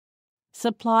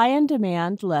Supply and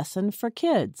demand lesson for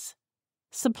kids.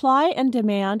 Supply and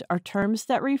demand are terms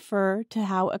that refer to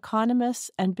how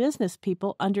economists and business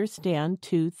people understand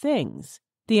two things: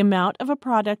 the amount of a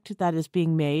product that is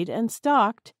being made and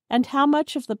stocked, and how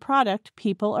much of the product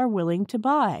people are willing to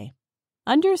buy.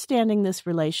 Understanding this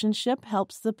relationship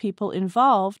helps the people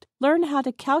involved learn how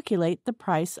to calculate the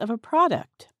price of a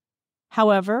product.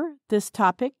 However, this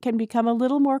topic can become a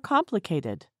little more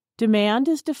complicated. Demand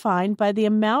is defined by the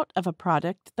amount of a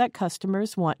product that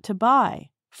customers want to buy.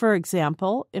 For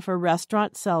example, if a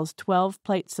restaurant sells 12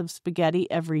 plates of spaghetti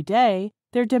every day,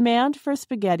 their demand for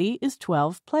spaghetti is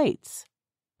 12 plates.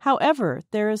 However,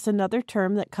 there is another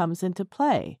term that comes into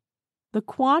play: the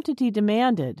quantity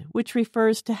demanded, which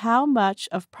refers to how much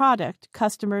of product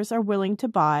customers are willing to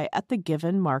buy at the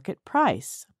given market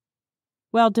price.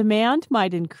 While demand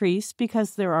might increase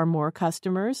because there are more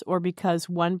customers or because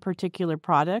one particular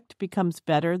product becomes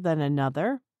better than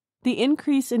another, the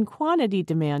increase in quantity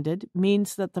demanded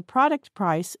means that the product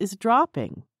price is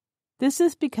dropping. This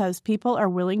is because people are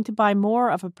willing to buy more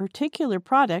of a particular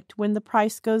product when the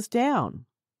price goes down.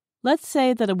 Let's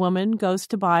say that a woman goes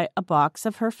to buy a box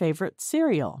of her favorite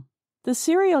cereal. The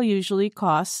cereal usually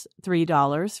costs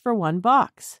 $3 for one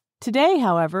box. Today,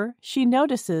 however, she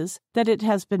notices that it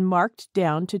has been marked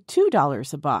down to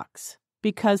 $2 a box.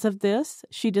 Because of this,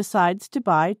 she decides to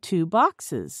buy 2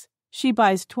 boxes. She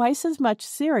buys twice as much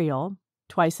cereal,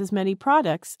 twice as many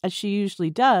products as she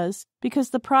usually does, because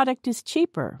the product is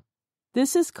cheaper.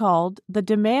 This is called the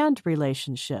demand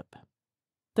relationship.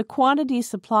 The quantity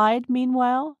supplied,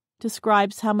 meanwhile,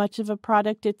 describes how much of a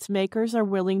product its makers are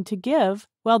willing to give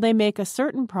while they make a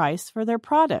certain price for their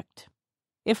product.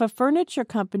 If a furniture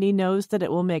company knows that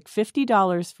it will make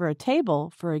 $50 for a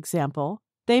table, for example,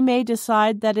 they may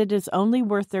decide that it is only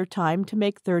worth their time to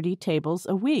make 30 tables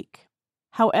a week.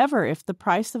 However, if the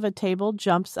price of a table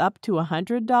jumps up to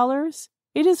 $100,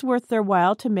 it is worth their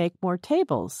while to make more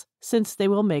tables, since they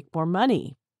will make more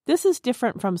money. This is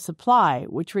different from supply,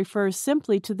 which refers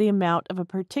simply to the amount of a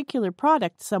particular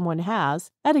product someone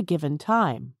has at a given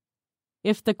time.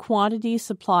 If the quantity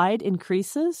supplied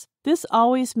increases, this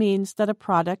always means that a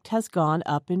product has gone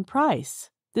up in price.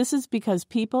 This is because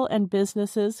people and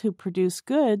businesses who produce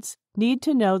goods need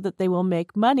to know that they will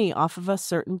make money off of a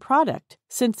certain product,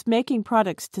 since making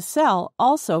products to sell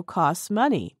also costs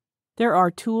money. There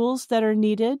are tools that are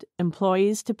needed,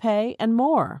 employees to pay, and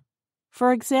more.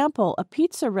 For example, a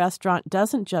pizza restaurant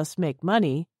doesn't just make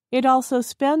money, it also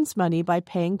spends money by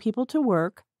paying people to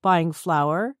work, buying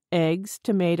flour, eggs,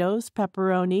 tomatoes,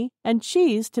 pepperoni, and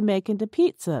cheese to make into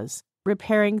pizzas,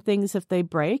 repairing things if they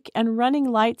break, and running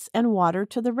lights and water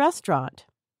to the restaurant.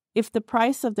 If the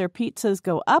price of their pizzas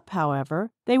go up,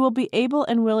 however, they will be able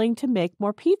and willing to make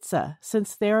more pizza,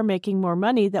 since they are making more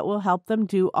money that will help them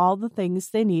do all the things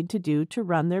they need to do to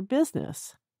run their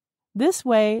business. This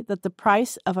way that the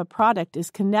price of a product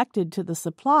is connected to the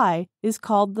supply is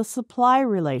called the supply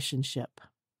relationship.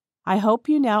 I hope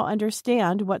you now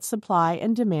understand what supply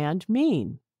and demand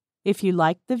mean. If you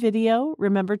liked the video,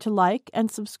 remember to like and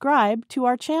subscribe to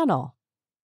our channel.